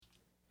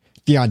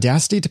The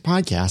Audacity to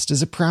Podcast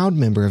is a proud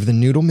member of the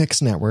Noodle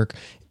Mix Network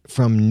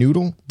from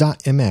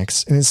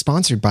Noodle.mx and is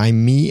sponsored by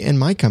me and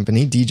my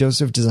company, D.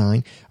 Joseph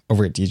Design,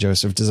 over at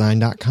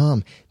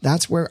djosephdesign.com.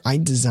 That's where I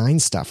design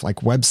stuff like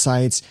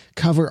websites,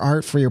 cover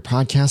art for your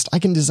podcast. I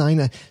can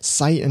design a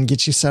site and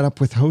get you set up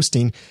with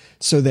hosting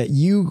so that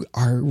you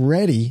are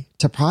ready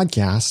to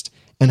podcast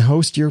and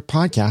host your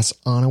podcast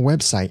on a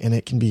website. And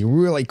it can be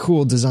really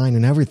cool design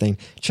and everything.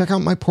 Check out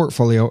my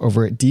portfolio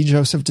over at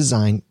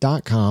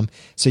djosephdesign.com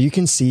so you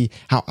can see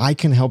how I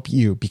can help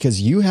you,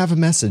 because you have a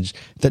message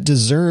that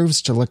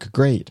deserves to look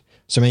great.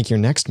 So make your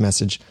next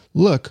message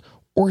look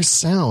or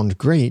sound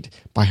great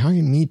by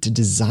hiring me to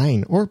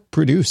design or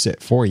produce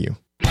it for you.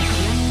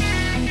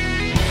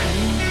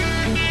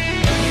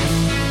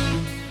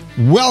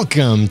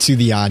 Welcome to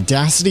the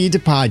Audacity to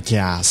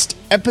Podcast,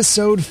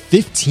 episode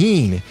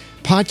 15.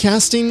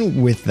 Podcasting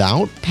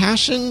without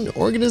passion,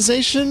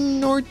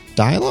 organization, or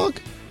dialogue?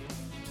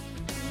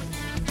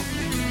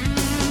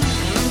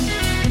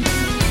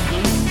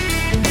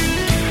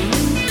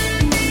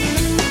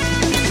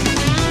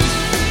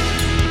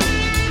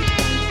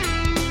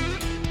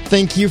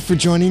 Thank you for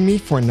joining me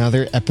for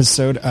another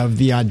episode of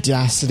the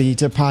Audacity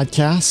to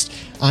Podcast.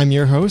 I'm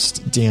your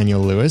host,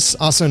 Daniel Lewis,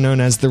 also known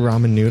as the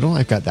Ramen Noodle.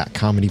 I've got that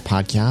comedy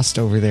podcast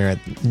over there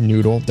at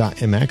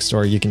noodle.mx,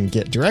 or you can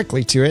get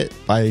directly to it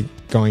by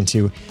going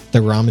to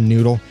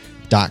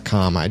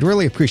theramenoodle.com. I'd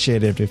really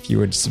appreciate it if you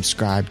would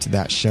subscribe to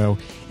that show,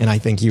 and I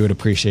think you would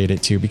appreciate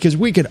it too, because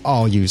we could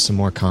all use some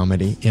more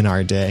comedy in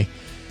our day.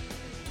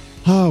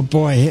 Oh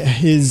boy,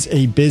 it is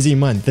a busy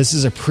month. This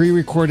is a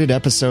pre-recorded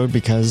episode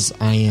because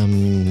I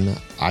am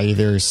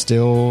either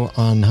still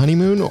on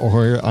honeymoon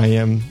or I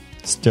am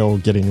still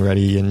getting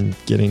ready and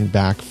getting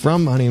back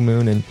from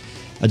honeymoon and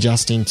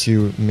adjusting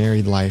to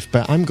married life.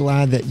 But I'm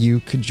glad that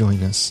you could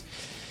join us.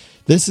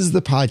 This is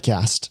the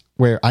podcast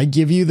where I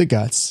give you the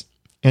guts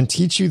and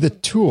teach you the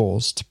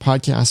tools to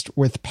podcast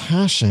with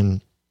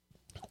passion,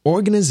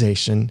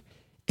 organization,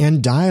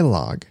 and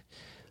dialogue.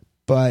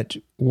 But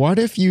what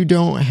if you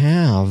don't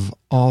have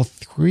all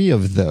three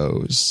of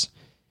those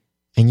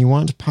and you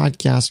want to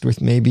podcast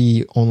with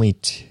maybe only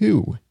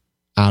two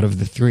out of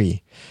the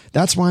three?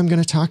 That's why I'm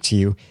going to talk to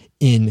you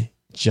in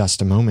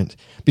just a moment.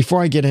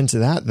 Before I get into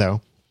that,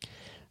 though,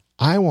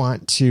 I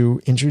want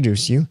to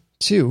introduce you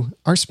to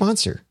our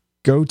sponsor,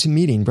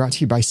 GoToMeeting, brought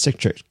to you by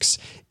Citrix.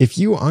 If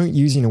you aren't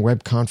using a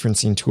web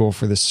conferencing tool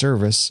for the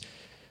service,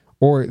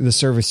 or the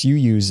service you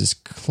use is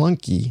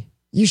clunky,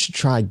 you should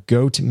try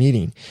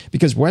GoToMeeting,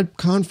 because web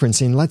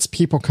conferencing lets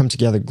people come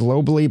together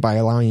globally by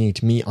allowing you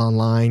to meet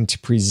online, to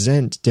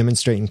present,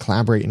 demonstrate, and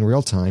collaborate in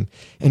real time.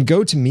 And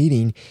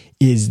GoToMeeting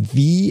is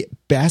the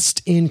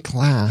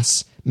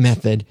best-in-class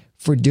method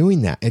for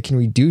doing that. It can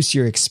reduce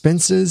your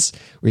expenses,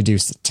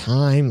 reduce the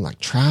time, like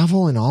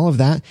travel and all of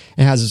that.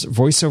 It has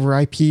voice over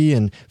IP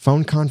and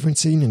phone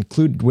conferencing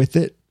included with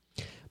it.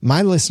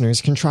 My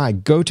listeners can try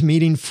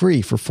GoToMeeting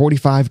free for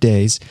 45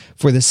 days.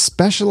 For this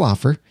special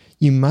offer,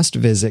 you must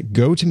visit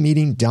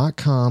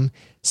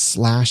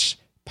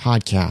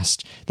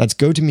gotomeeting.com/podcast. That's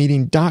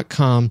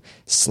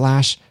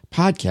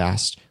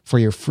gotomeeting.com/podcast for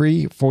your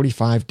free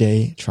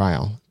 45-day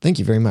trial. Thank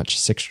you very much,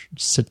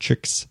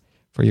 Citrix,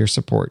 for your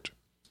support.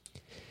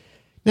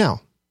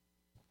 Now,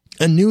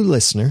 a new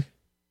listener,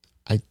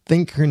 I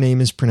think her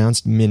name is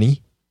pronounced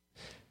Minnie,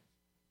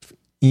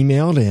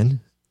 emailed in,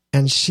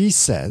 and she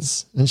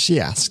says, and she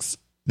asks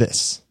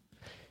this: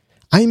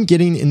 I am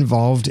getting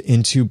involved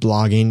into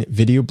blogging,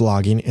 video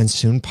blogging, and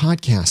soon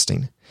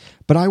podcasting.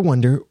 But I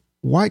wonder,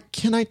 what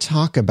can I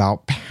talk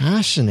about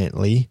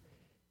passionately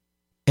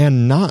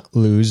and not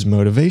lose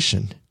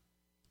motivation?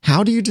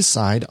 How do you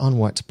decide on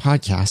what to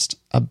podcast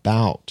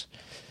about?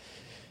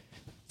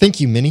 Thank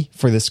you, Minnie,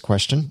 for this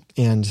question.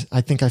 And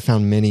I think I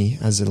found Minnie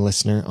as a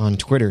listener on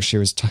Twitter. She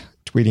was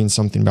tweeting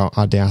something about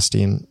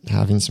Audacity and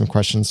having some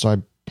questions, so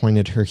I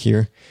pointed her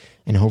here,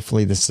 and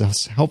hopefully this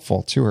is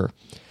helpful to her.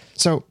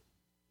 So,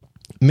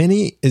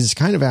 Minnie is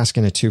kind of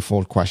asking a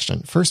twofold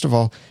question. First of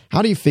all,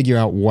 how do you figure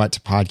out what to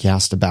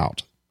podcast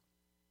about?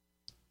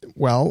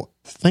 Well,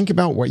 think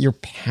about what you're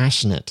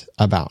passionate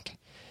about.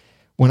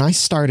 When I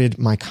started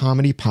my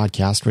comedy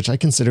podcast, which I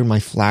consider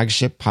my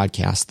flagship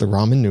podcast, The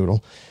Ramen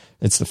Noodle,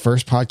 it's the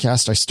first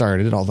podcast I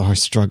started, although I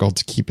struggled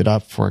to keep it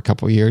up for a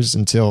couple of years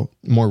until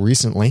more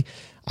recently.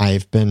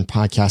 I've been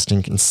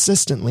podcasting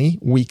consistently,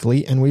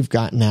 weekly, and we're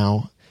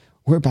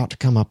about to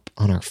come up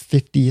on our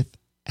 50th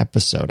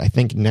episode. I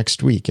think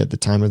next week at the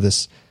time of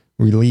this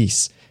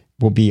release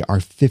will be our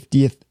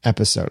 50th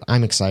episode.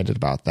 I'm excited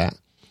about that.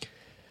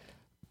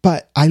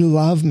 But I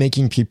love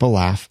making people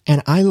laugh,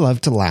 and I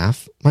love to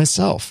laugh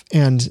myself.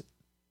 And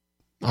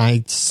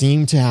I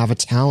seem to have a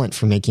talent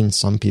for making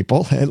some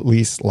people at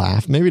least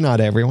laugh. Maybe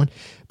not everyone,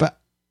 but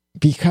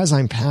because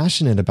I'm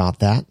passionate about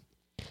that,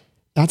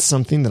 that's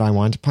something that I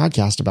want to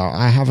podcast about.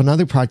 I have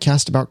another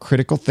podcast about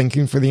critical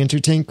thinking for the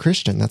entertained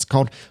Christian. That's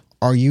called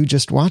Are You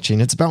Just Watching?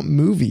 It's about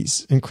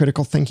movies and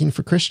critical thinking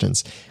for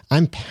Christians.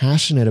 I'm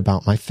passionate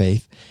about my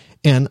faith,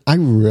 and I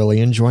really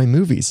enjoy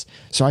movies.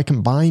 So I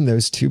combine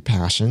those two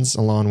passions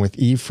along with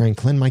Eve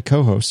Franklin, my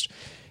co-host,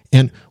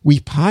 And we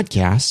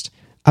podcast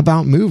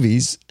about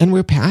movies, and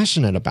we're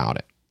passionate about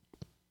it.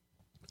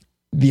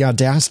 The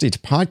audacity to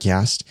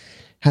podcast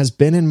has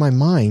been in my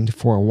mind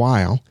for a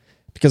while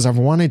because I've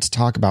wanted to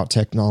talk about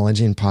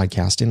technology and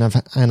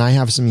podcasting, and I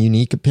have some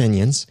unique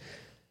opinions.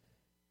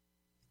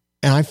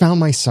 And I found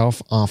myself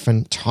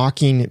often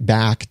talking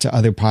back to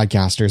other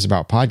podcasters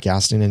about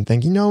podcasting and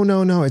thinking,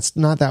 no, it's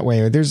not that way.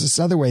 Or there's this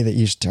other way that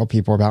you should tell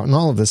people about and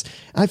all of this.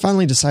 I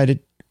finally decided,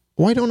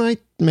 why don't I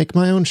make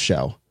my own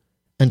show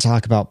and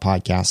talk about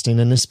podcasting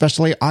and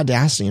especially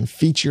Audacity and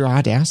feature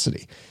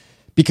Audacity?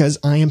 Because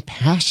I am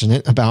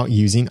passionate about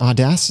using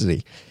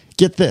Audacity.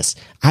 Get this,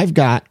 I've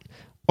got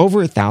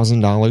over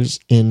 $1,000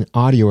 in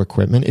audio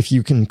equipment. If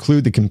you can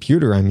include the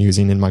computer I'm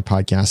using in my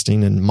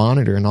podcasting and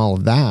monitor and all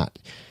of that,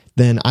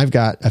 then I've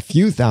got a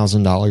few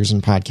 $1,000s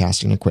in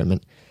podcasting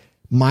equipment.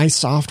 My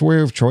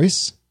software of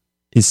choice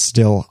is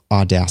still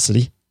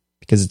Audacity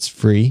because it's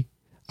free.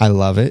 I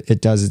love it.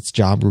 It does its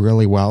job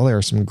really well. There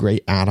are some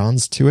great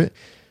add-ons to it.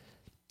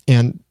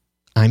 And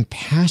I'm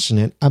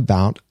passionate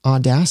about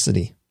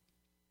Audacity.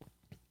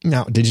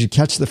 Now, did you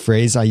catch the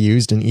phrase I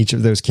used in each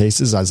of those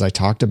cases as I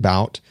talked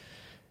about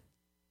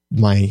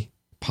my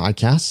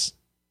podcasts?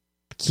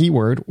 The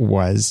keyword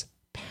was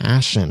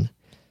passion.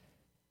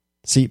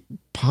 See,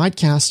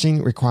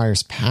 podcasting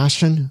requires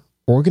passion,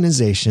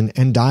 organization,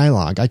 and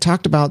dialogue. I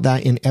talked about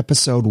that in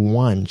episode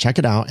 1. Check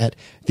it out at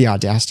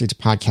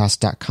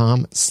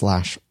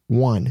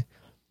theaudacitypodcast.com/1.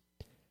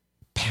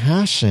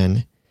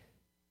 Passion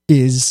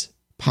is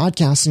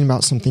podcasting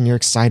about something you're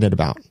excited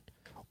about.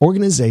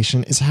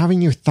 Organization is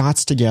having your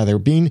thoughts together,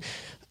 being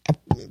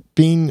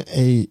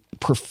a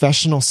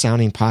professional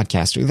sounding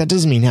podcaster. That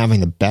doesn't mean having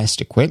the best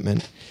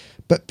equipment,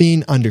 but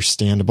being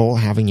understandable,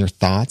 having your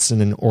thoughts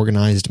in an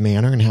organized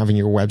manner and having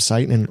your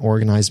website in an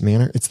organized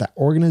manner. It's that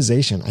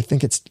organization. I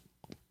think it's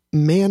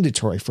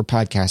mandatory for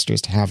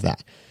podcasters to have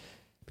that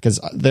because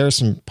there are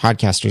some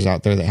podcasters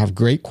out there that have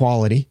great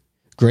quality,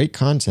 great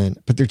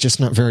content, but they're just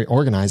not very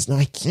organized. And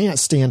I can't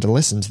stand to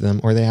listen to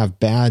them, or they have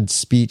bad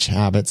speech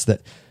habits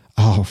that,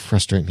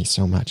 frustrate me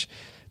so much.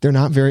 They're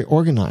not very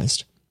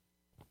organized.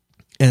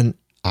 And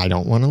I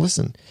don't want to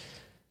listen.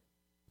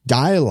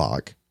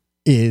 Dialogue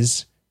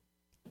is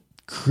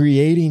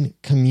creating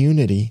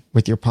community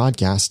with your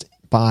podcast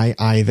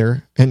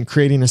and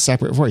creating a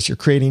separate voice. You're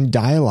creating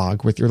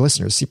dialogue with your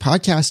listeners. See,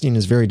 podcasting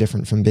is very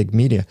different from big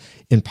media.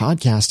 In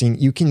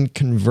podcasting, you can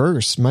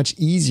converse much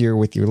easier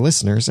with your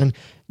listeners and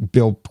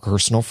build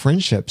personal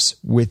friendships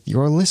with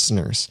your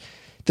listeners.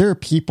 There are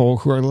people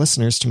who are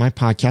listeners to my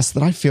podcast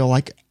that I feel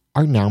like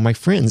are now my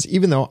friends,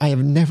 even though I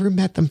have never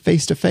met them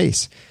face to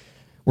face.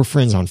 We're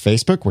friends on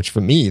Facebook, which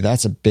for me,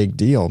 that's a big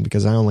deal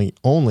because I only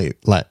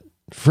let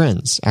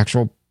friends,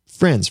 actual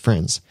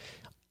friends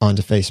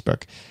onto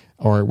Facebook.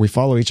 Or we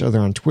follow each other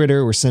on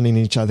Twitter. We're sending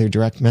each other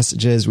direct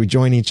messages. We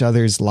join each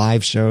other's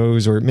live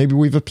shows, or maybe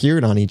we've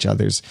appeared on each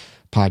other's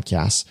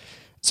podcasts.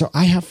 So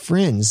I have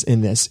friends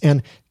in this,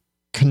 and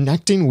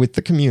connecting with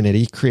the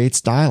community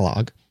creates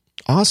dialogue.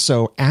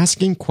 Also,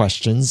 asking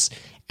questions,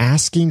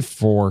 asking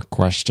for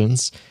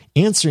questions,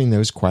 answering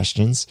those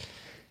questions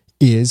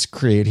is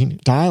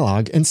creating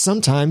dialogue. And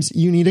sometimes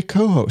you need a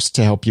co-host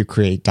to help you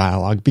create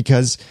dialogue,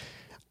 because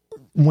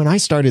when I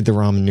started the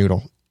Ramen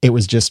Noodle, it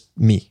was just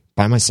me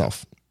by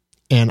myself,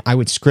 and I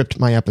would script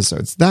my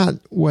episodes. That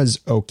was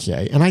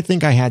okay. And I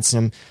think I had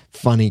some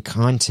funny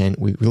content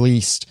we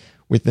released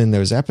within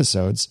those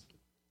episodes,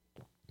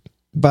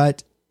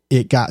 but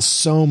it got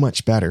so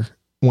much better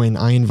when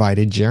I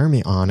invited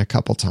Jeremy on a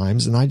couple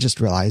times, and I just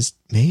realized,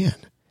 man,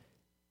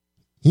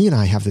 he and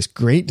I have this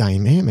great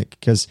dynamic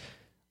because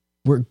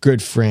we're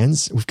good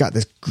friends. We've got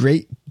this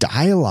great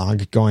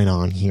dialogue going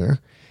on here.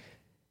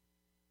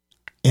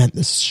 And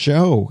the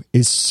show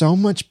is so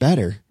much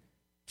better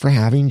for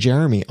having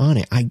Jeremy on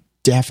it. I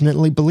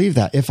definitely believe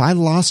that. If I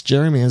lost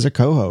Jeremy as a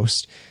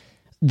co-host,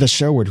 the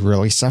show would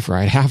really suffer.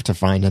 I'd have to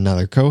find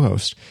another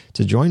co-host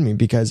to join me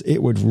because it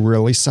would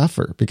really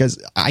suffer,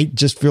 because I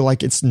just feel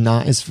like it's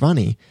not as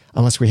funny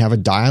unless we have a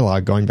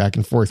dialogue going back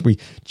and forth. We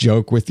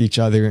joke with each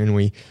other and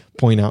we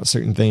point out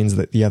certain things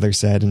that the other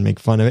said and make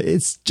fun of it.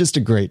 It's just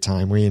a great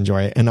time. We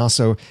enjoy it. And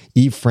also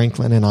Eve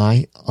Franklin and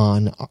I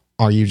on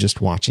Are You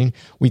Just Watching?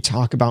 We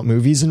talk about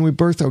movies, and we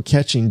both are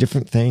catching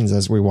different things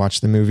as we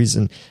watch the movies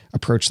and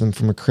approach them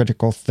from a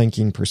critical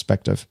thinking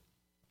perspective.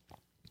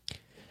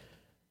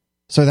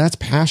 So that's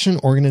passion,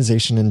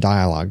 organization, and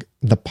dialogue,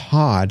 the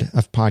pod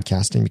of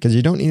podcasting, because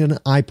you don't need an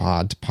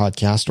iPod to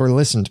podcast or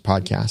listen to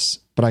podcasts.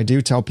 But I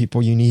do tell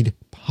people you need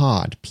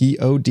pod,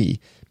 P-O-D,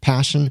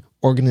 passion,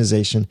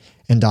 organization,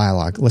 and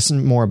dialogue.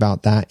 Listen more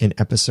about that in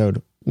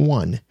episode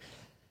 1.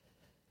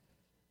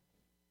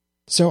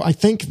 So I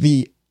think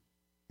the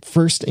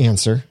first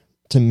answer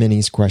to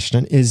Minnie's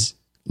question is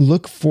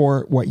look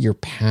for what you're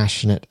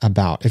passionate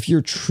about. If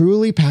you're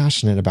truly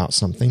passionate about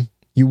something,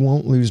 you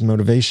won't lose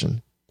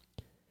motivation.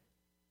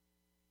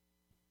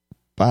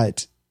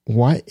 But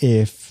what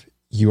if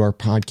you are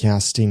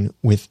podcasting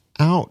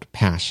without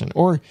passion?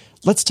 Or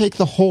let's take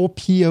the whole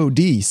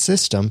POD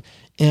system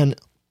and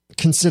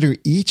consider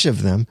each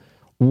of them.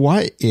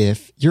 what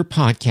if you're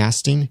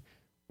podcasting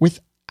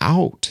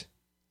without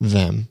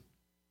them?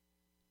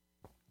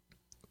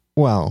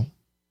 Well,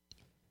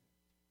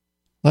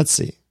 let's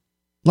see.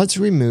 Let's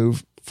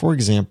remove, for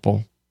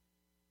example,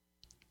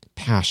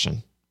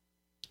 passion,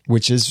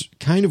 which is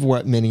kind of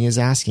what Minnie is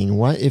asking.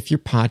 What if you're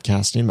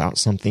podcasting about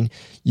something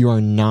you are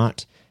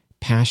not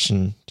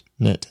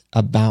passionate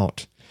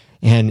about?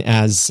 And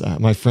as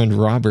my friend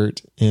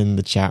Robert in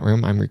the chat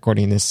room, I'm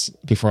recording this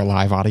before a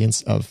live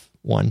audience of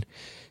one,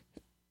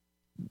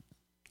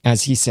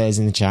 as he says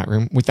in the chat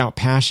room, without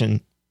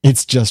passion,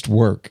 it's just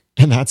work.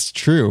 And that's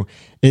true.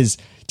 Do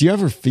you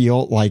ever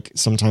feel like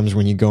sometimes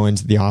when you go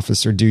into the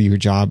office or do your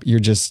job,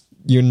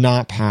 you're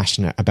not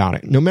passionate about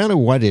it? No matter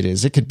what it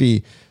is, it could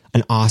be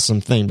an awesome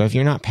thing, but if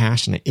you're not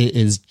passionate, it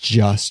is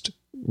just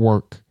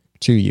work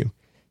to you.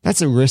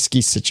 That's a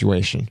risky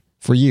situation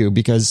for you,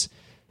 because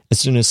as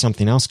soon as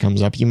something else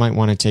comes up, you might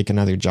want to take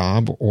another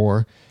job,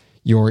 or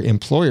your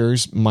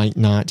employers might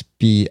not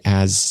be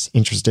as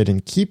interested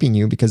in keeping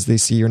you because they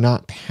see you're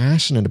not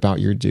passionate about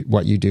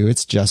what you do.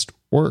 It's just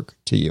work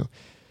to you.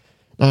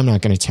 Now, I'm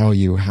not going to tell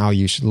you how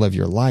you should live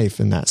your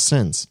life in that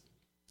sense,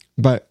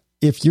 but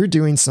if you're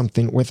doing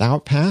something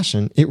without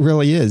passion, it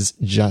really is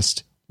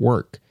just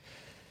work.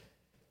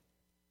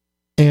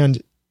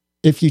 And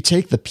if you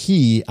take the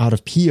P out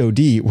of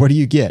POD, what do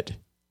you get?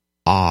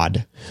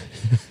 Odd.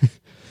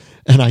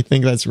 And I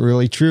think that's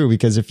really true,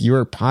 because if you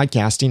are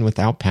podcasting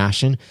without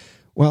passion,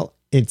 well,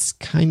 it's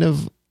kind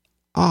of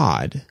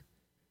odd.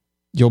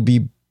 You'll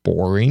be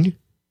boring.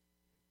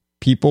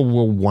 People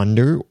will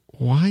wonder,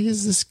 why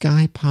is this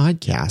guy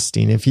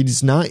podcasting if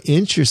he's not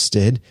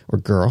interested, or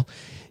girl,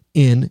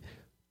 in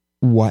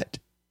what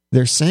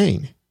they're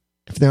saying,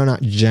 if they're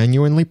not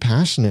genuinely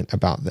passionate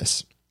about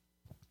this?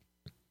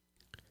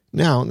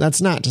 Now,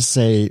 that's not to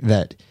say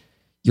that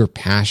your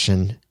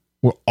passion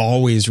will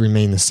always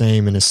remain the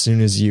same, and as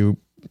soon as you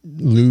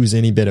lose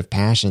any bit of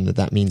passion,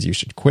 that means you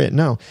should quit.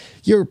 No,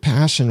 your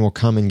passion will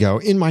come and go.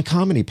 In my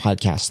comedy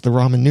podcast, The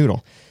Ramen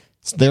Noodle,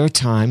 there are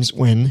times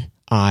when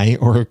I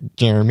or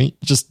Jeremy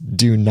just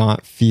do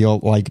not feel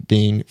like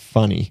being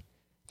funny.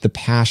 The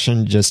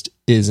passion just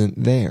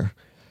isn't there.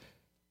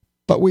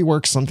 But we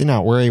work something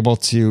out. We're able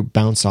to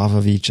bounce off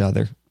of each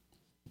other.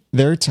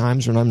 There are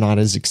times when I'm not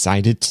as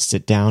excited to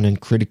sit down and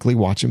critically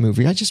watch a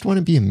movie. I just want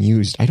to be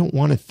amused. I don't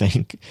want to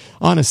think.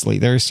 Honestly,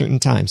 there are certain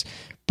times.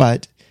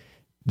 But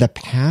the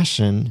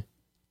passion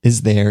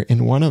is there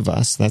in one of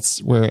us.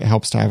 That's where it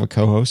helps to have a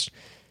co-host.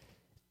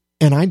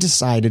 And I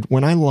decided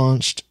when I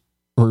launched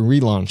or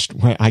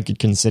relaunched what I could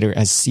consider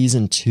as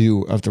season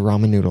 2 of the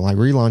Ramen Noodle, I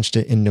relaunched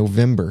it in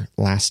November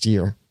last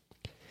year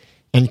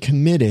and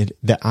committed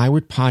that I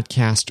would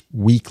podcast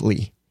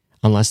weekly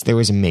unless there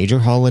was a major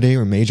holiday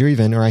or major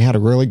event, or I had a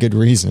really good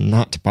reason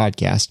not to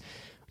podcast,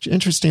 which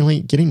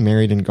interestingly, getting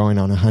married and going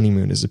on a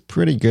honeymoon is a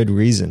pretty good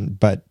reason,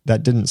 but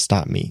that didn't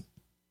stop me.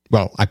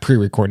 Well, I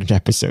pre-recorded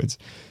episodes.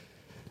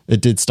 It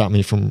did stop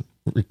me from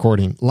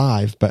recording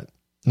live, but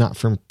not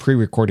from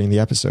pre-recording the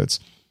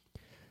episodes.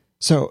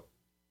 So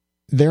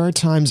there are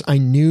times I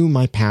knew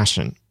my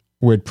passion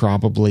would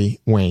probably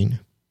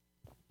wane,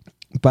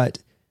 but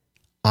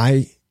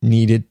I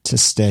needed to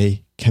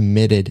stay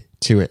committed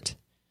to it.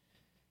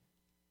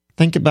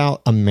 Think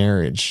about a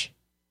marriage.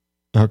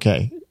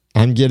 Okay,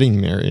 I'm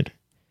getting married.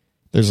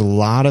 There's a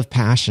lot of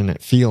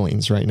passionate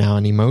feelings right now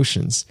and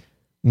emotions.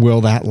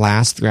 Will that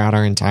last throughout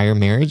our entire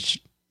marriage?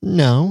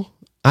 No.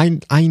 I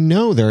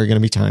know there are going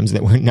to be times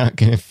that we're not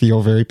going to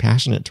feel very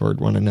passionate toward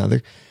one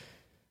another.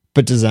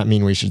 But does that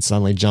mean we should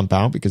suddenly jump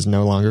out because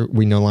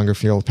we no longer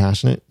feel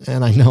passionate?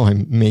 And I know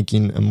I'm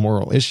making a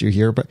moral issue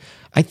here, but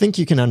I think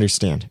you can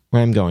understand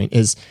where I'm going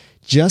is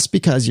just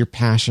because your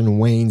passion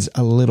wanes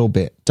a little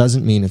bit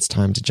doesn't mean it's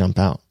time to jump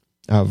out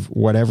of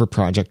whatever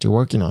project you're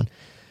working on.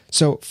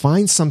 So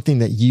find something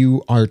that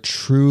you are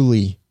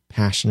truly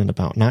passionate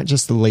about, not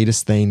just the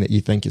latest thing that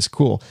you think is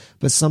cool,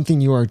 but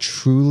something you are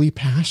truly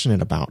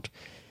passionate about.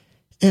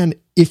 And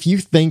if you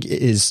think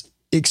it is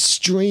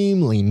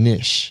extremely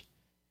niche,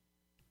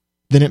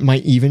 then it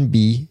might even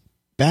be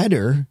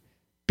better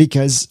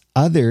because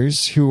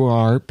others who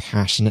are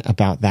passionate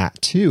about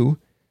that too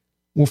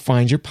will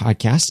find your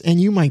podcast, and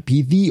you might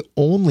be the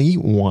only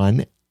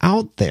one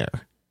out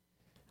there.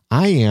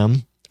 I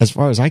am, as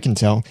far as I can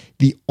tell,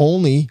 the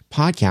only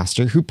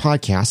podcaster who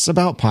podcasts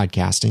about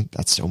podcasting.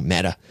 That's so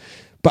meta.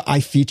 But I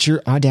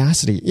feature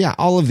Audacity. Yeah,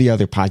 all of the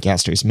other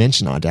podcasters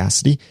mention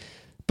Audacity,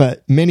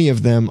 but many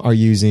of them are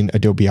using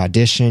Adobe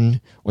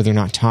Audition, or they're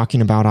not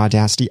talking about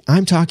Audacity.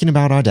 I'm talking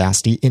about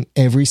Audacity in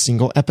every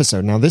single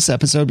episode. Now, this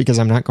episode, because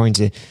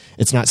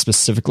it's not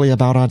specifically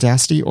about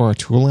Audacity or a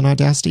tool in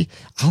Audacity,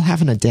 I'll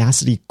have an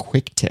Audacity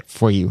quick tip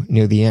for you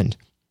near the end.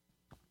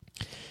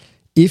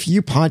 If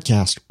you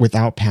podcast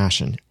without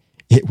passion,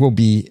 it will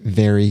be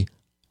very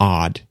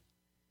odd,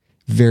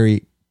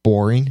 very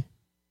boring.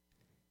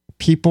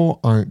 People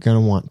aren't going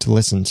to want to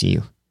listen to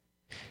you.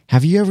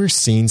 Have you ever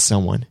seen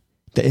someone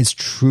that is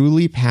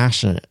truly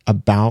passionate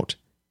about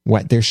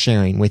what they're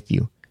sharing with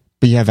you,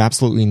 but you have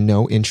absolutely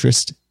no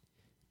interest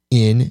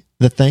in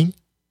the thing?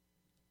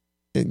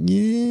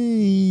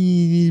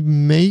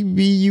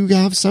 maybe you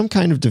have some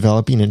kind of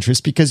developing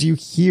interest because you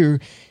hear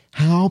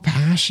how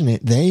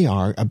passionate they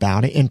are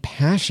about it. And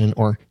passion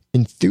or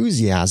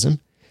enthusiasm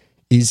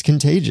is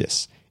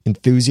contagious.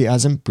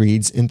 Enthusiasm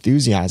breeds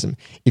enthusiasm.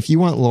 If you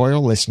want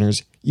loyal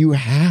listeners, you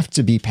have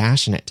to be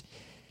passionate.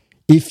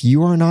 If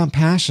you are not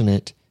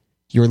passionate,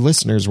 your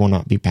listeners will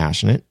not be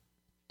passionate.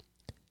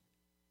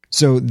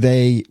 So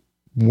they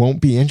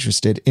won't be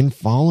interested in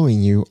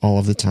following you all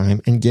of the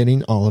time and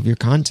getting all of your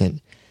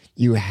content.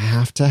 You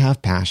have to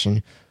have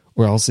passion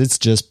or else it's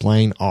just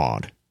plain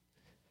odd.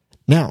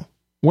 Now,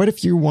 what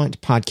if you want to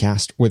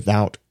podcast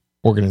without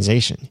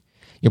organization?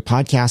 You're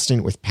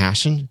podcasting with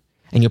passion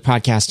and you're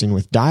podcasting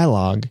with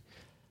dialogue,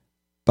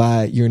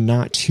 but you're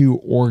not too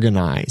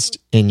organized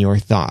in your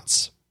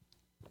thoughts.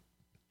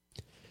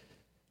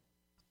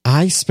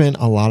 I spent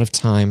a lot of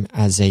time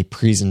as a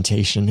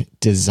presentation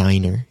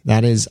designer.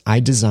 That is,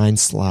 I design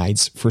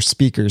slides for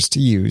speakers to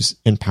use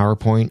in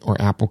PowerPoint or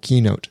Apple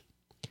Keynote.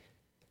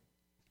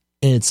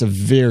 And it's a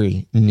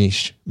very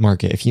niche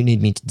market. If you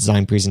need me to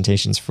design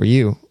presentations for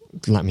you,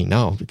 let me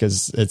know,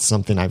 because it's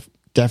something I've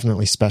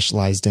definitely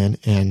specialized in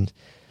and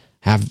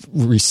have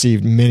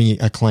received many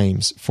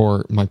acclaims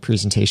for my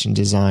presentation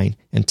design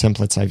and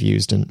templates I've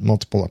used in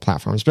multiple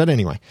platforms. But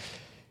anyway,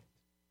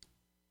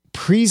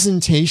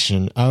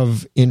 presentation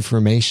of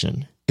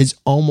information is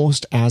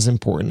almost as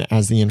important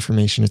as the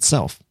information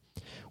itself.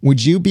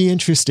 Would you be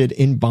interested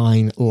in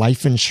buying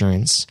life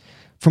insurance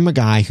from a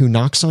guy who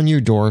knocks on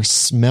your door,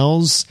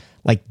 smells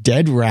like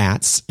dead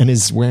rats, and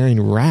is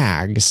wearing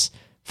rags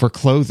for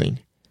clothing,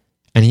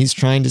 and he's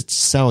trying to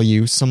sell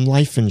you some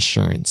life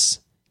insurance?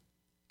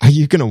 Are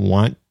you going to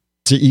want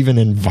to even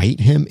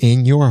invite him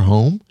in your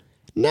home?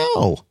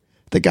 No.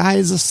 The guy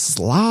is a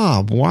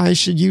slob. Why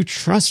should you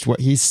trust what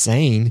he's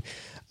saying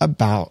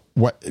about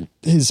what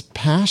his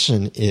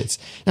passion is?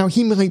 Now,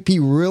 he might be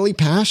really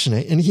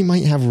passionate and he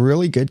might have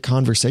really good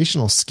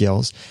conversational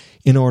skills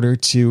in order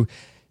to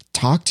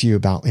talk to you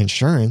about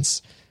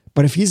insurance.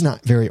 But if he's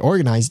not very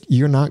organized,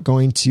 you're not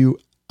going to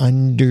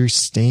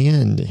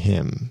understand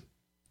him.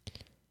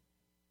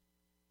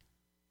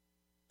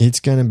 It's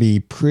going to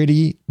be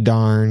pretty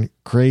darn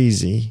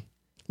crazy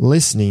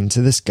listening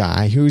to this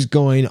guy who's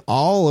going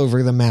all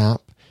over the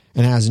map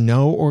and has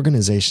no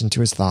organization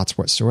to his thoughts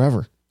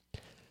whatsoever.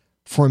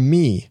 For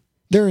me,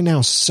 there are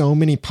now so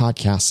many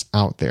podcasts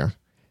out there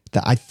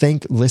that I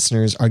think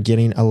listeners are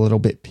getting a little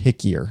bit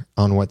pickier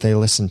on what they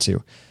listen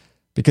to,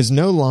 because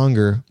no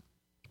longer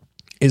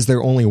is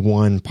there only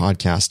one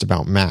podcast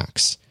about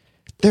Macs.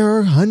 There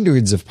are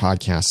hundreds of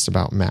podcasts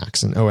about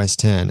Macs and OS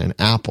X and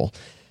Apple.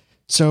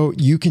 So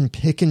you can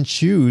pick and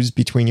choose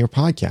between your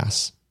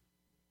podcasts.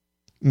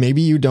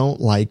 Maybe you don't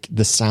like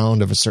the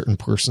sound of a certain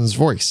person's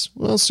voice.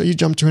 Well, so you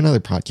jump to another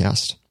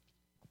podcast.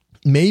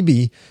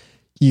 Maybe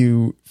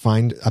you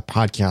find a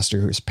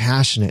podcaster who's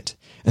passionate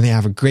and they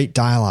have a great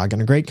dialogue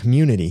and a great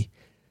community,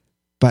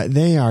 but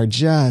they are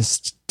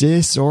just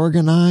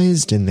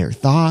disorganized in their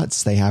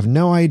thoughts. They have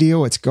no idea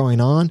what's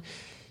going on.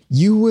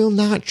 You will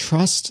not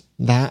trust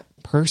that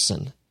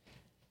person.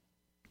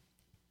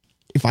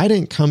 If I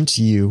didn't come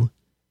to you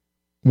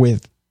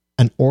with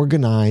an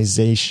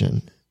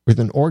organization, with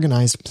an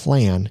organized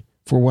plan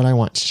for what I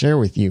want to share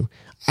with you,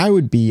 I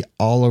would be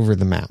all over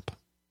the map,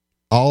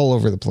 all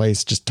over the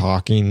place, just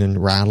talking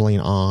and rattling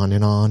on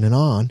and on and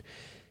on.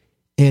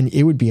 And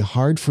it would be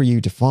hard for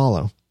you to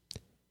follow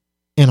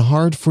and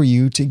hard for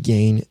you to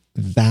gain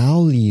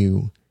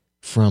value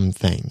from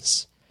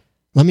things.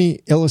 Let me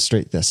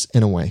illustrate this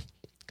in a way.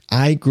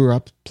 I grew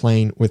up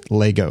playing with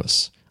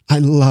Legos. I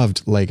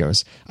loved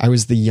Legos. I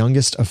was the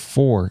youngest of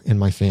 4 in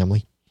my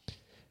family,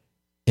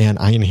 and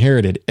I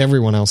inherited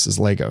everyone else's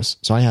Legos.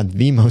 So I had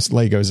the most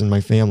Legos in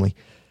my family.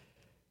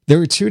 There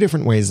were 2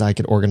 different ways I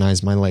could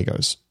organize my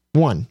Legos.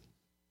 One,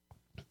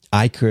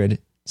 I could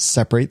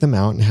separate them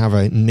out and have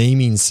a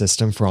naming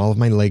system for all of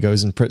my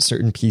Legos and put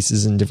certain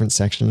pieces in different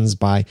sections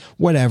by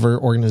whatever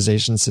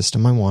organization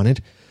system I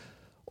wanted.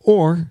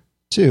 Or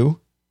 2,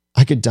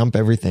 I could dump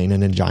everything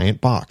in a giant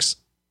box.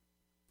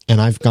 And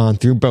I've gone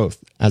through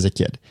both as a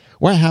kid.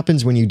 What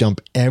happens when you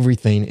dump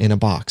everything in a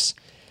box?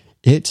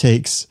 It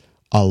takes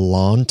a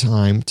long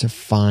time to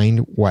find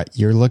what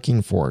you're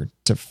looking for,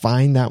 to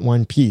find that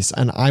one piece.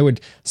 And I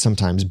would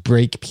sometimes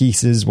break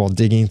pieces while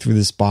digging through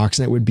this box,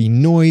 and it would be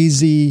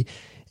noisy.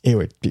 It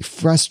would be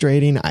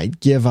frustrating. I'd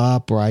give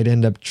up, or I'd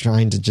end up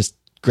trying to just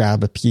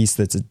grab a piece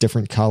that's a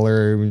different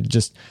color,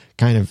 just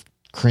kind of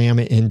cram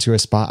it into a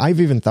spot.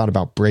 I've even thought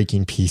about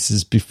breaking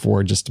pieces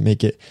before just to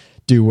make it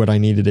do what I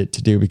needed it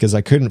to do, because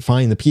I couldn't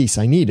find the piece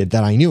I needed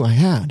that I knew I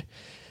had.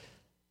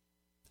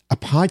 A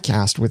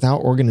podcast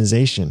without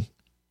organization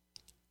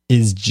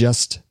is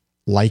just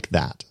like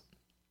that.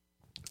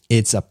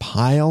 It's a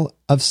pile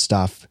of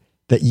stuff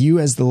that you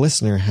as the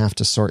listener have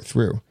to sort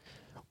through.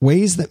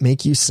 Ways that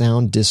make you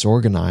sound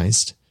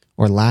disorganized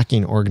or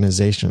lacking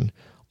organization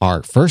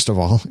are, first of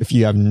all, if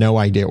you have no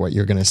idea what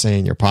you're going to say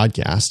in your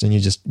podcast and you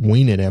just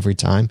wing it every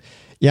time.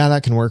 Yeah,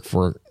 that can work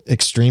for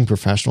extreme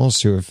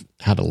professionals who have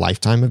had a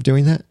lifetime of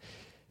doing that.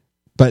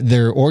 but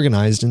they're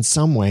organized in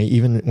some way,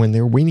 even when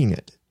they're winging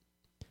it.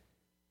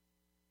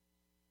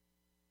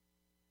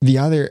 The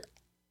other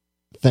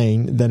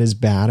thing that is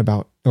bad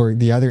about, or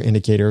the other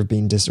indicator of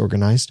being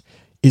disorganized,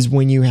 is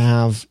when you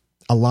have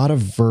a lot of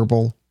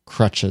verbal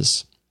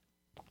crutches.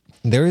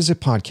 There is a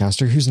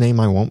podcaster whose name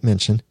I won't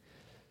mention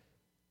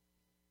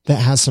that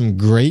has some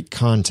great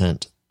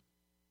content.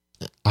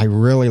 I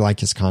really like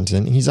his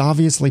content. He's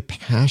obviously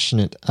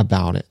passionate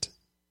about it.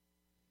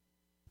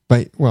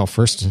 But, well,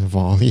 first of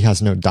all, he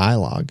has no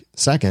dialogue.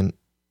 Second,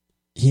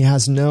 he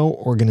has no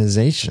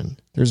organization.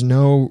 There's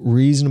no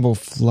reasonable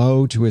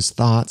flow to his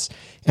thoughts.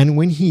 And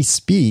when he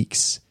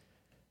speaks,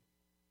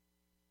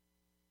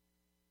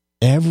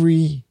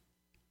 every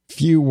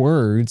few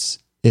words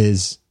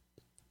is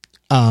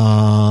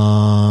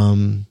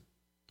I'm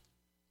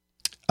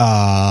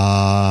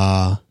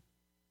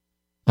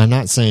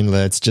not saying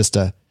that it's just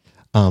a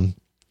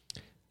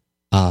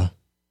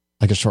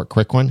like a short,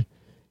 quick one.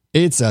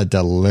 It's a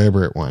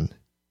deliberate one.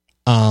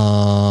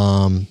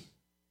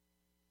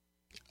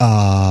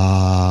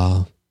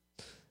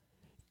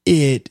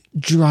 It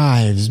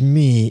drives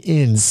me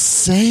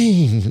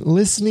insane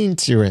listening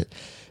to it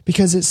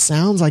because it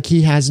sounds like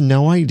he has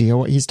no idea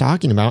what he's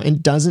talking about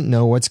and doesn't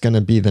know what's going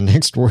to be the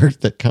next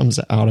word that comes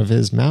out of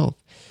his mouth.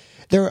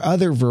 There are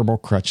other verbal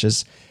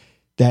crutches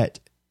that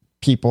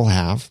people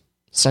have,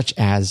 such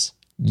as,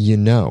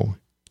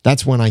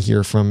 That's when I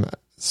hear from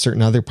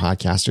certain other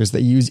podcasters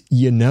that use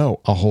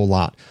a whole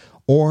lot.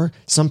 Or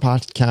some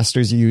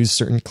podcasters use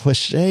certain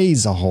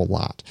cliches a whole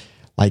lot,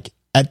 like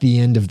at the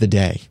end of the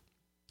day,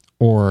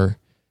 or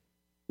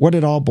what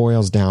it all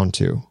boils down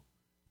to,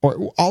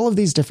 or all of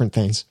these different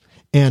things.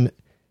 And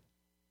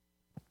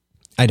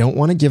I don't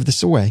want to give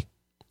this away,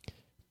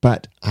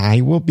 but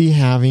I will be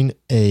having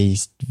a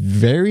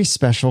very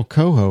special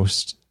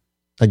co-host,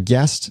 a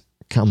guest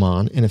come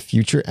on in a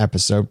future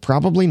episode,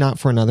 probably not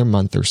for another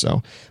month or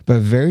so, but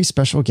a very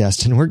special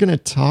guest. And we're going to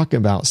talk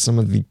about some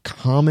of the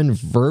common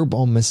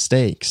verbal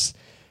mistakes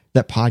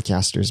that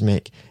podcasters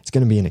make. It's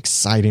going to be an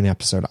exciting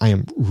episode. I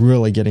am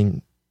really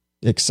getting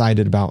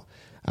excited about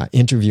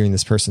interviewing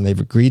this person. They've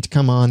agreed to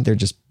come on. They're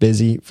just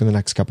busy for the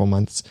next couple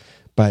months,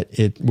 but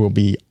it will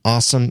be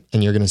awesome.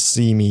 And you're going to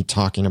see me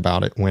talking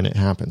about it when it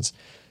happens.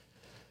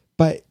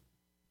 But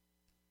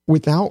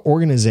without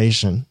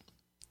organization,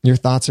 your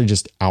thoughts are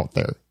just out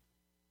there.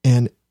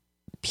 And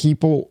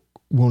people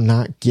will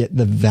not get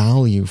the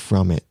value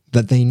from it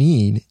that they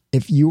need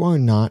if you are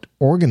not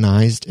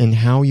organized in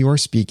how you are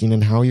speaking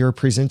and how you are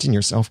presenting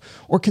yourself.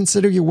 Or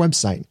consider your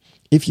website.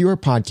 If you are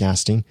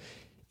podcasting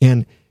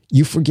and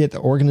you forget the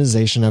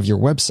organization of your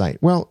website,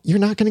 well, you're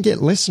not going to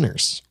get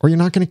listeners, or you're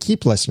not going to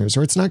keep listeners,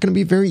 or it's not going to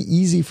be very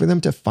easy for them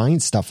to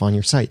find stuff on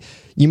your site.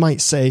 You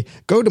might say,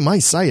 go to my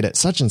site at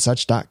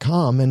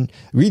suchandsuch.com and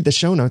read the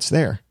show notes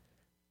there.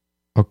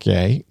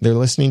 Okay, they're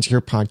listening to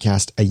your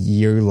podcast a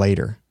year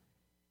later.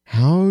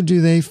 How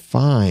do they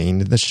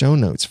find the show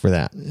notes for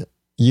that?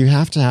 You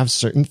have to have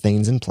certain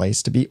things in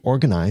place to be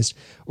organized,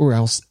 or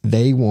else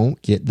they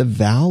won't get the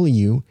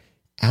value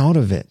out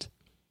of it.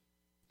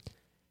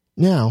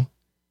 Now,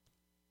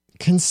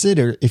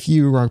 consider if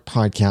you are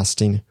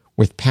podcasting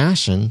with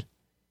passion,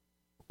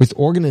 with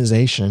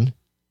organization,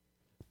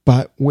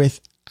 but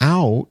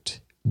without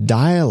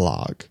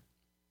dialogue.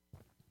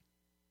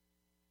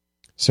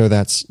 So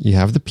that's, you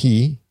have the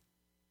P,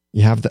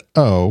 you have the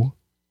O,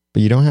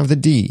 but you don't have the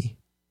D.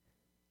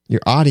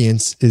 Your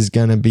audience is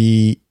going to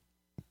be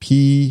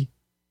P-O.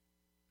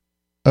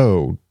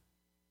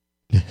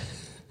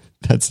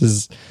 That's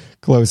as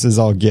close as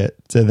I'll get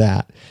to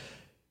that.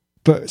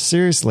 But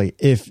seriously,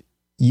 if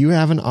you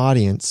have an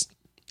audience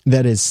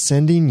that is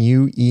sending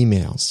you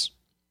emails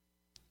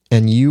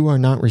and you are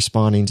not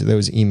responding to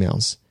those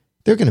emails,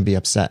 they're going to be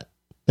upset.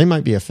 They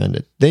might be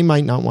offended. They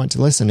might not want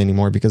to listen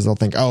anymore because they'll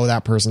think, oh,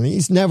 that person,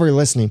 he's never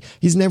listening.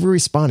 He's never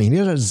responding. He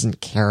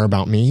doesn't care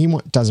about me. He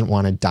doesn't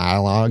want a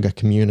dialogue, a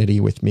community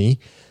with me.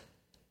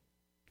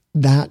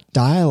 That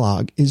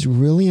dialogue is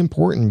really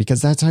important because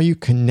that's how you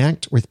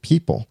connect with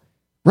people.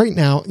 Right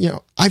now,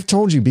 I've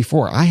told you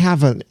before, I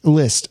have a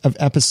list of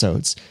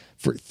episodes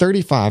for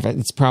 35.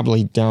 It's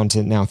probably down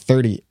to now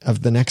 30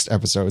 of the next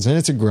episodes. And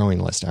it's a growing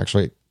list,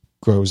 actually. It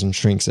grows and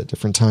shrinks at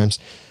different times,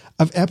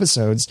 of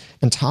episodes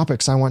and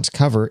topics I want to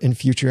cover in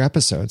future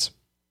episodes.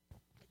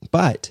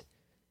 But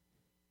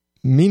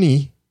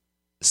Minnie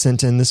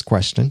sent in this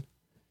question,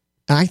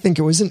 and I think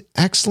it was an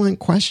excellent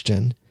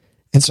question.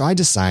 And so I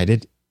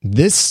decided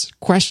this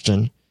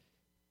question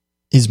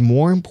is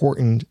more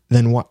important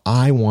than what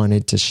I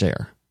wanted to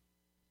share.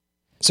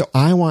 So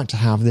I want to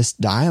have this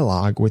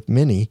dialogue with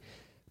Minnie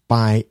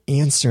by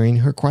answering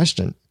her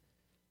question.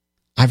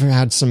 I've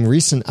had some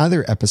recent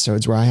other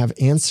episodes where I have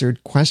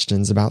answered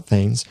questions about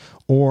things,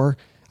 or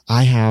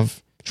I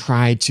have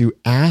tried to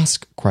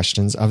ask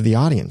questions of the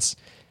audience.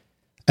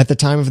 At the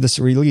time of this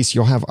release,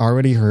 you'll have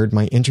already heard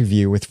my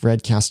interview with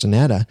Fred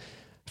Castaneda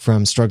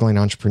from Struggling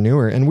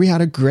Entrepreneur, and we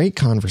had a great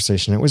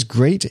conversation. It was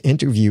great to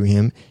interview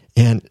him,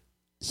 and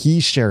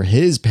he share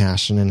his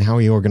passion and how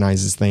he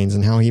organizes things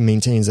and how he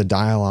maintains a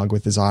dialogue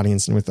with his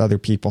audience and with other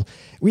people.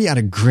 We had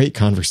a great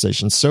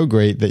conversation, so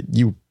great that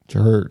you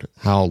heard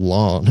how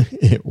long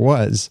it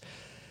was.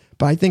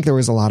 But I think there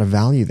was a lot of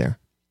value there.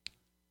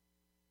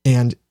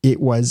 And it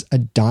was a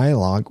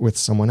dialogue with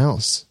someone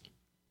else.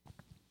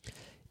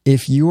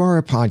 If you are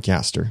a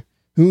podcaster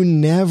who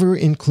never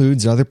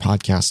includes other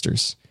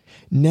podcasters,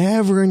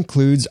 never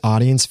includes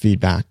audience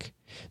feedback,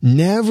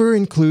 never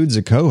includes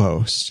a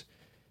co-host,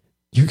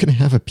 you're going to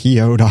have a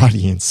PO'd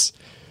audience.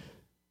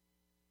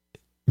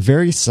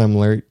 Very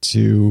similar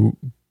to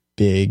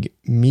big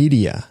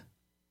media.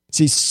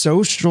 See,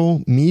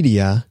 social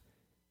media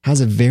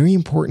has a very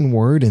important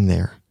word in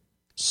there.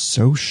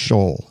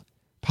 Social.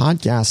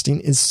 Podcasting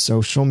is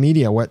social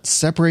media. What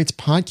separates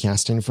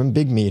podcasting from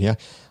big media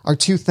are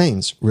two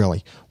things,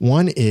 really.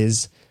 One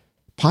is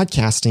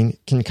podcasting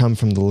can come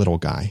from the little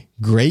guy.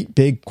 Great,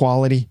 big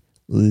quality,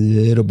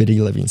 little bitty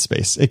living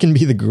space. It can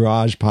be the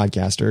garage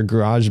podcast or a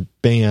garage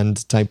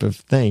band type of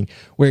thing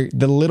where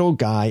the little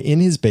guy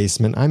in his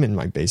basement, I'm in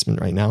my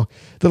basement right now,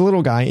 the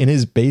little guy in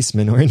his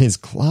basement or in his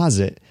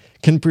closet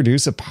can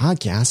produce a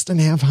podcast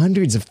and have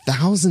hundreds of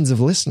thousands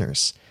of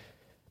listeners.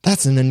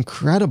 That's an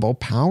incredible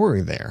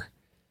power there.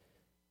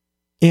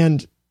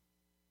 And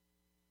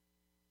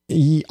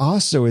he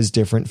also is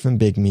different from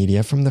big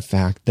media from the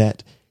fact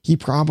that he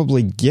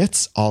probably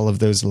gets all of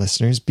those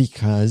listeners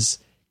because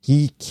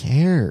he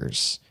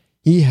cares.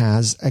 He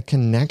has a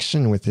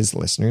connection with his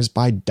listeners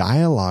by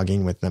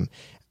dialoguing with them,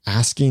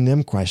 asking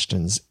them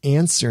questions,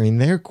 answering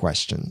their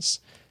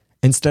questions,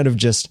 instead of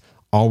just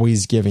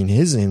always giving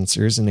his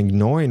answers and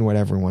ignoring what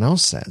everyone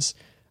else says.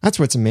 That's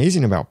what's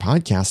amazing about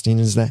podcasting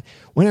is that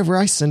whenever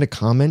I send a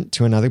comment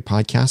to another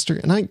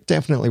podcaster, and I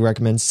definitely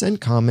recommend send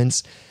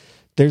comments,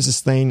 there's this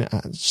thing,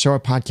 show a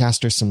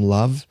podcaster some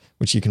love,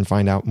 which you can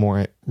find out more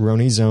at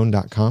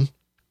ronizone.com,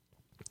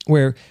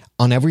 where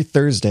on every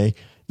Thursday,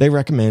 they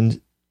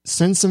recommend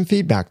send some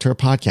feedback to a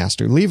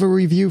podcaster, leave a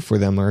review for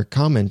them or a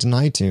comment in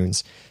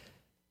iTunes.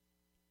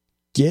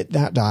 Get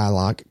that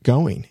dialogue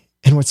going.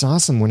 And what's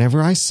awesome,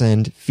 whenever I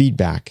send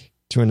feedback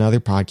to another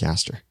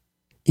podcaster,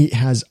 it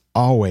has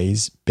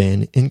always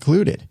been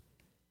included.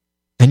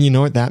 And you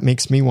know what that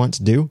makes me want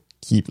to do?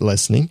 Keep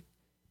listening.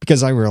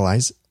 Because I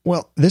realize,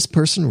 well, this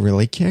person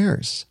really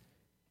cares.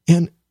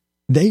 And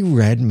they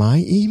read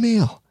my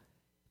email.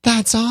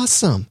 That's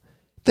awesome.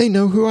 They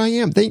know who I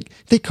am.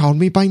 They called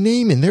me by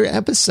name in their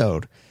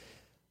episode.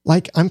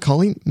 Like I'm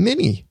calling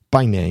Minnie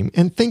by name.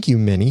 And thank you,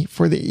 Minnie,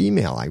 for the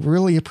email. I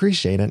really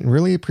appreciate it and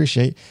really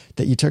appreciate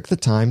that you took the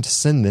time to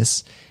send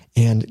this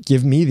and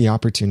give me the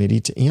opportunity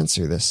to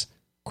answer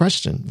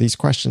these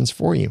questions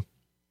for you.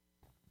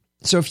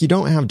 So if you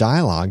don't have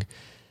dialogue,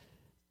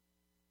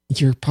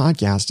 your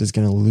podcast is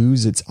going to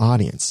lose its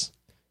audience.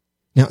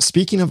 Now,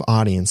 speaking of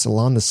audience,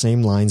 along the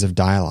same lines of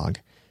dialogue,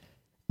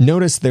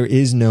 notice there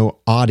is no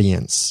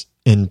audience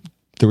in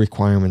the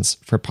requirements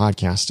for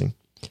podcasting.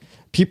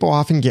 People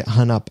often get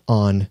hung up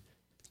on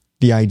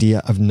the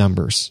idea of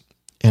numbers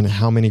and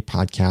how many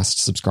podcast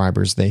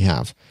subscribers they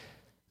have.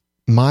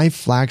 My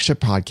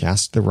flagship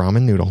podcast, The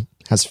Ramen Noodle,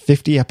 has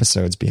 50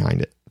 episodes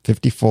behind it.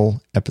 50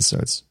 full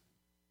episodes,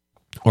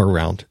 or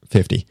around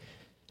 50.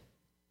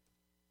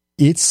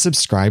 Its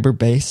subscriber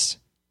base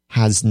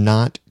has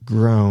not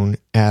grown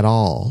at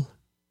all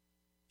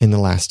in the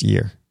last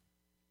year.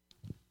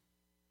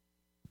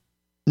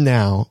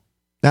 Now,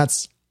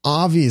 that's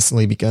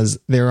obviously because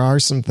there are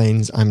some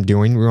things I'm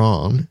doing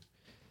wrong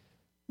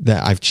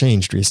that I've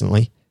changed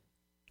recently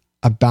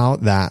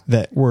about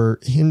that were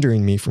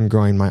hindering me from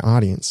growing my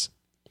audience.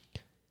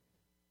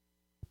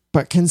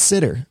 But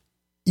consider,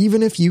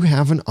 even if you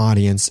have an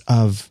audience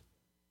of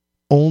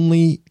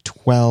only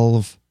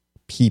 12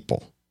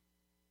 people,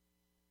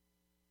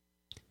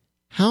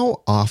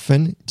 how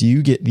often do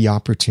you get the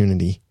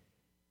opportunity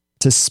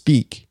to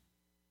speak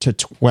to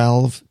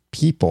 12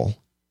 people,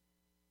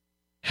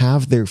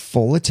 have their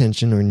full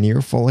attention or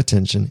near full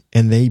attention,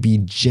 and they be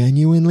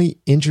genuinely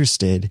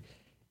interested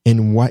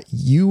in what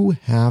you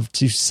have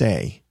to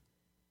say?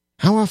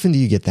 How often do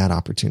you get that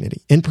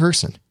opportunity in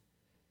person?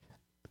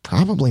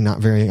 Probably not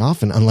very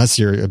often, unless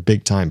you're a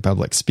big time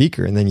public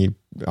speaker and then you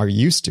are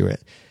used to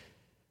it.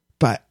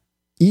 But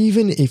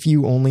even if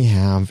you only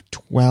have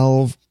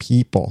 12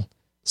 people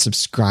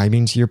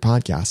subscribing to your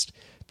podcast,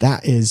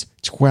 that is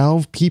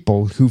 12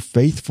 people who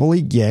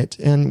faithfully get,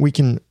 and we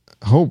can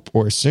hope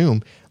or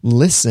assume,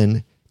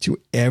 listen to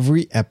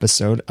every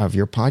episode of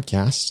your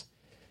podcast.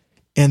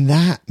 And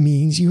that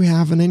means you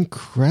have an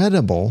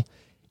incredible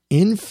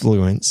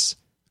influence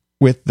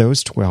with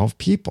those 12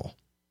 people.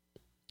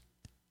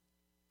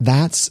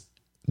 That's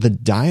the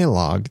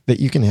dialogue that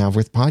you can have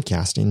with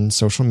podcasting and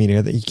social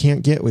media that you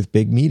can't get with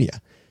big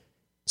media.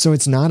 So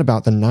it's not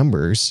about the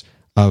numbers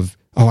of,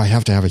 oh, I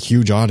have to have a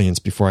huge audience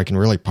before I can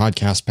really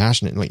podcast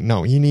passionately.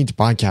 No, you need to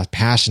podcast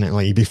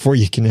passionately before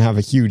you can have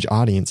a huge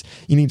audience.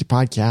 You need to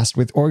podcast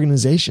with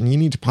organization. You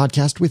need to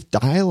podcast with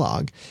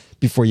dialogue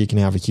before you can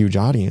have a huge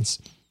audience.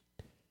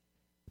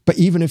 But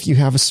even if you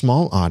have a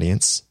small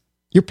audience,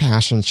 your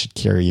passion should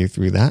carry you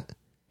through that.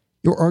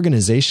 Your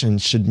organization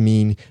should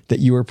mean that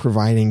you are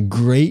providing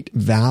great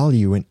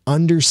value and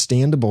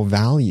understandable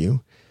value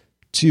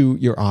to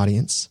your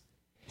audience.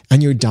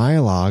 And your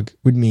dialogue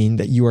would mean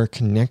that you are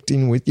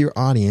connecting with your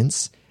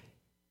audience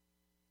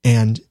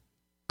and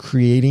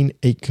creating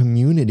a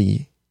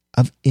community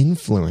of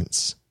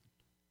influence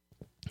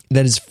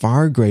that is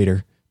far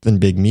greater than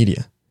big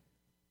media,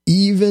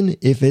 even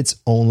if it's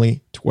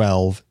only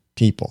 12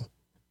 people.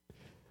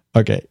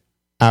 Okay,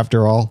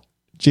 after all,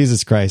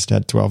 Jesus Christ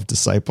had 12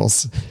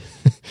 disciples.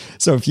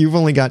 So if you've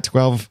only got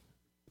 12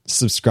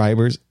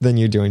 subscribers, then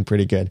you're doing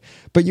pretty good.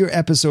 But your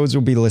episodes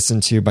will be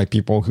listened to by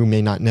people who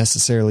may not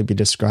necessarily be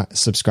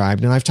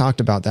subscribed. And I've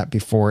talked about that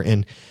before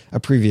in a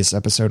previous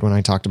episode when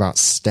I talked about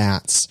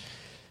stats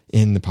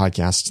in the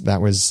podcast.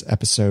 That was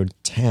episode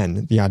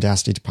 10,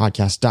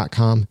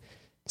 theaudacitytopodcast.com.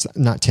 It's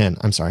not 10,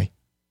 I'm sorry,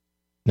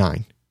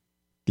 9.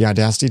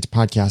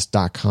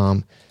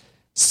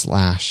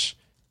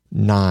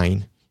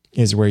 theaudacitytopodcast.com/9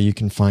 is where you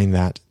can find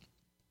that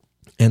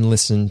and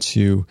listen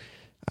to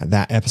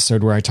that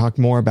episode where I talk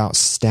more about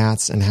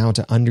stats and how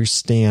to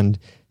understand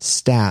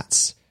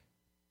stats.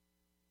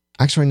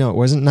 Actually, no, it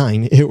wasn't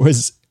 9. It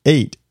was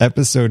 8,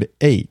 episode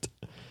 8.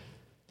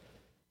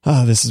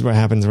 Oh, this is what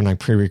happens when I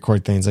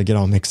pre-record things. I get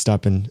all mixed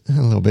up and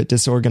a little bit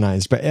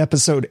disorganized. But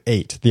episode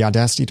 8,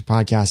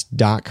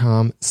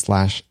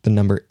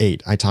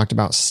 theaudacitytopodcast.com/8. I talked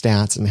about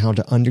stats and how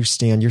to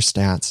understand your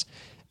stats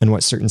and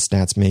what certain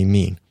stats may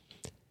mean.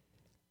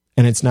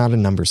 And it's not a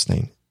numbers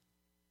thing.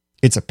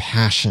 It's a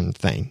passion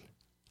thing.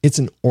 It's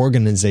an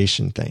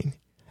organization thing.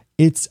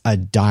 It's a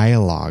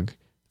dialogue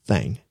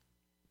thing.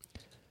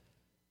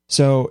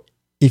 So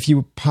if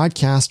you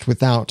podcast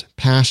without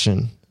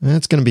passion,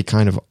 that's going to be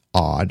kind of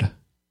odd.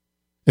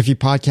 If you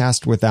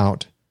podcast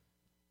without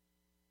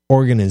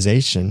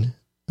organization,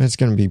 that's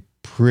going to be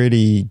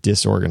pretty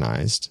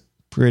disorganized,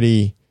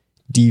 pretty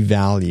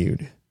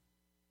devalued.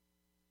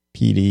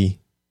 PD.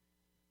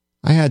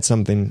 I had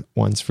something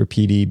once for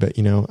PD, but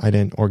I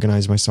didn't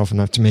organize myself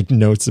enough to make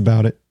notes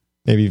about it.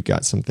 Maybe you've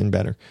got something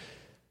better.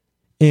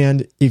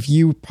 And if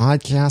you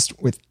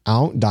podcast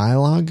without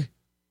dialogue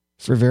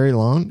for very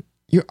long,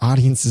 your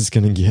audience is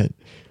going to get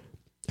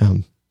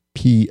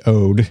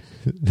PO'd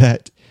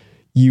that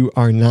you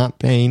are not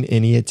paying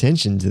any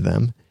attention to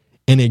them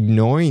and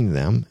ignoring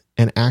them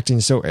and acting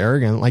so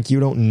arrogant like you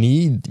don't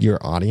need your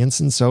audience.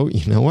 And so,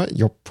 you know what?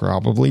 You'll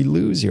probably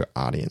lose your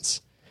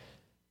audience.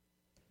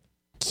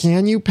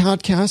 Can you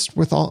podcast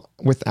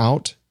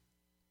without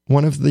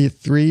one of the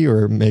three,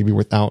 or maybe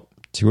without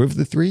two of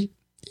the three?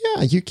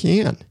 Yeah, you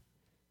can.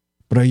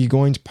 But are you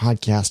going to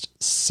podcast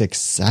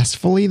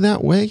successfully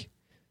that way?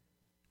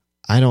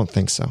 I don't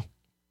think so.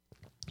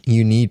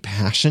 You need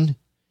passion,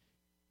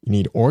 you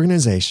need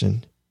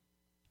organization,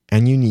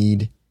 and you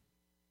need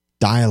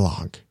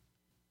dialogue.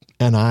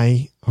 And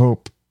I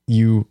hope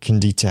you can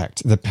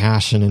detect the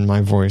passion in my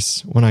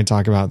voice when I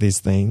talk about these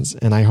things.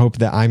 And I hope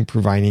that I'm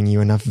providing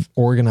you enough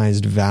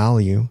organized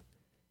value.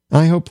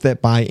 I hope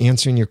that by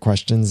answering your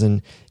questions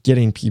and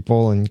getting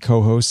people and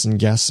co-hosts and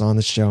guests on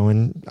the show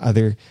and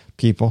other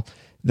people,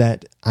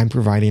 that I'm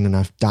providing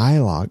enough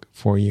dialogue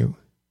for you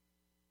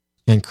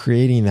and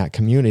creating that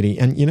community.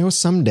 And,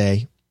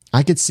 someday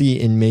I could see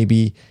in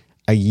maybe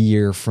a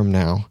year from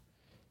now,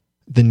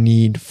 the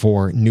need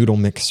for Noodle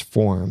Mix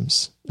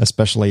forums,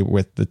 especially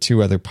with the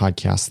 2 other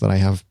podcasts that I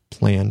have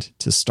planned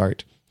to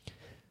start.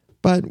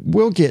 But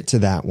we'll get to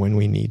that when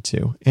we need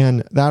to.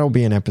 And that'll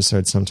be an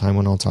episode sometime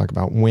when I'll talk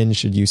about when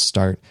should you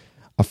start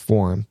a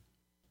forum.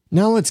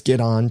 Now let's get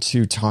on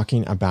to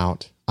talking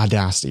about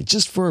Audacity,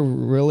 just for a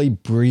really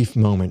brief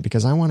moment,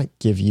 because I want to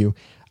give you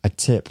a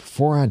tip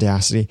for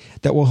Audacity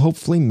that will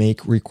hopefully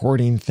make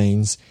recording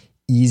things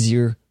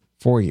easier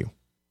for you.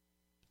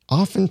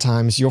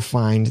 Oftentimes you'll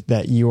find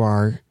that you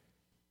are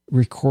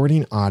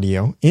recording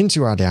audio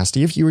into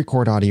Audacity. If you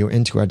record audio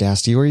into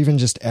Audacity, or even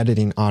just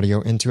editing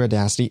audio into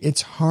Audacity,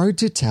 it's hard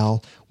to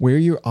tell where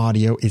your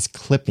audio is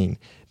clipping.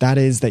 That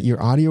is, that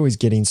your audio is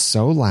getting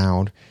so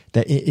loud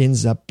that it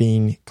ends up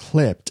being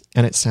clipped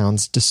and it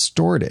sounds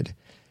distorted.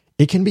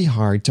 It can be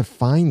hard to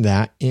find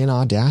that in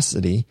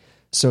Audacity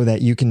so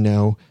that you can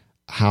know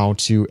how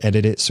to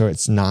edit it so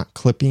it's not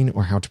clipping,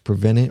 or how to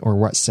prevent it, or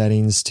what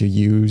settings to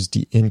use,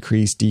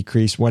 increase,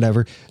 decrease,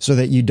 whatever, so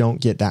that you don't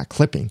get that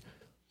clipping.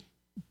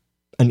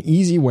 An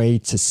easy way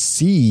to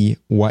see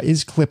what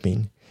is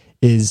clipping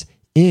is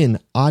in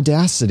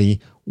Audacity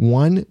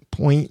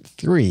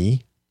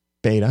 1.3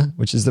 beta,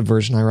 which is the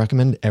version I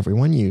recommend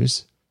everyone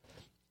use.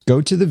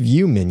 Go to the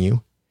View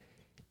menu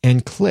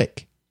and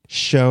click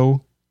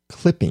Show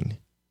Clipping.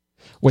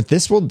 What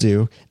this will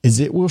do is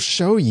it will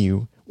show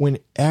you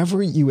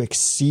whenever you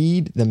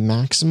exceed the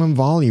maximum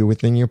volume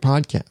within your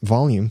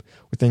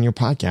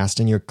podcast,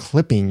 and you're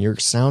clipping, your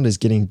sound is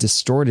getting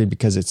distorted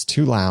because it's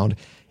too loud.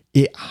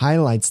 It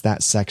highlights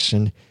that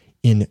section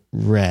in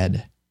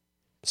red.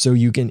 So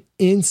you can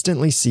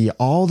instantly see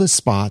all the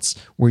spots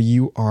where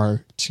you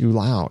are too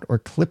loud or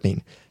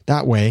clipping.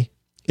 That way,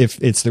 if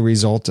it's the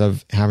result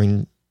of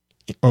having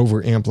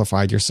over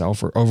amplified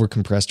yourself or over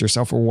compressed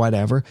yourself or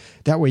whatever,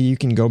 that way you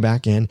can go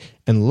back in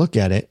and look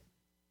at it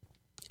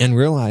and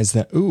realize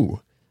that,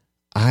 ooh,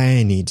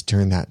 I need to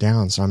turn that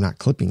down so I'm not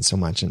clipping so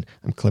much, and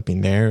I'm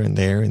clipping there and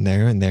there and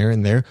there and there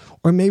and there.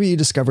 Or maybe you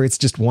discover it's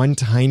just one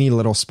tiny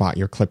little spot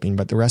you're clipping,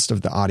 but the rest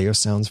of the audio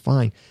sounds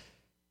fine.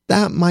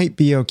 That might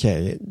be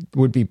okay. It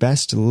would be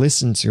best to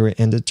listen to it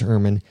and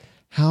determine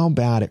how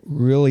bad it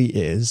really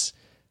is,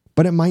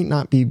 but it might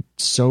not be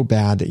so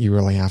bad that you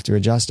really have to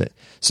adjust it.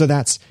 So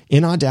that's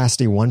in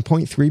Audacity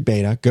 1.3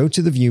 beta. Go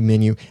to the view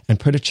menu and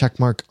put a check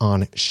mark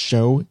on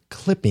show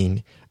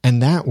clipping,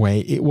 and that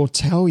way it will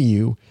tell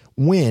you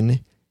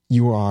when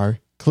you are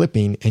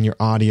clipping and your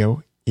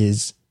audio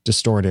is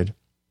distorted.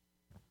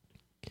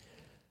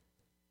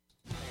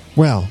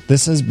 Well,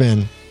 this has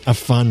been a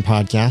fun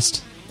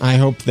podcast. I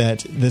hope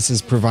that this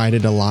has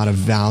provided a lot of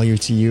value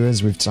to you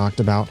as we've talked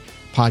about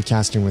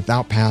podcasting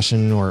without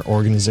passion or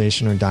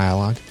organization or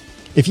dialogue.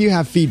 If you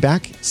have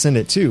feedback, send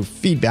it to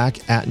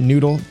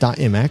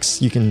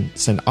feedback@noodle.mx. You can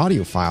send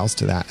audio files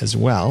to that as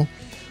well,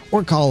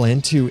 or call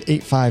in to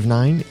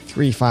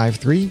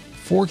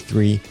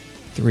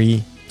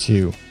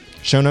 859-353-4332.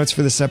 Show notes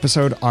for this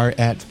episode are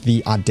at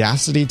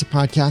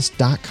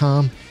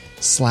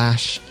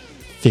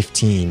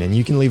theaudacitytopodcast.com/15. And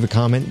you can leave a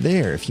comment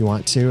there if you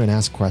want to and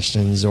ask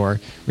questions or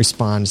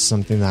respond to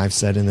something that I've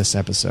said in this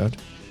episode.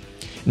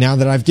 Now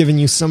that I've given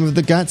you some of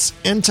the guts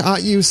and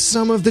taught you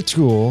some of the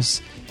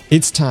tools,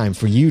 it's time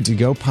for you to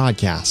go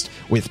podcast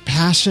with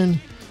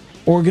passion,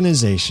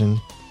 organization,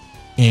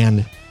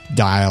 and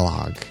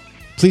dialogue.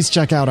 Please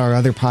check out our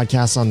other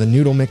podcasts on the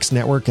Noodle Mix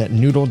Network at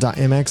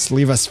noodle.mx.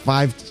 Leave us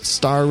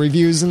 5-star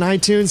reviews in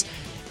iTunes.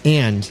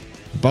 And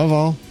above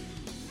all,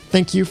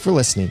 thank you for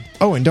listening.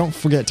 Oh, and don't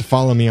forget to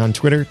follow me on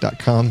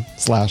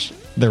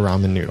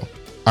twitter.com/theramennoodle.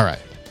 All right.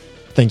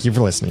 Thank you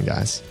for listening,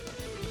 guys.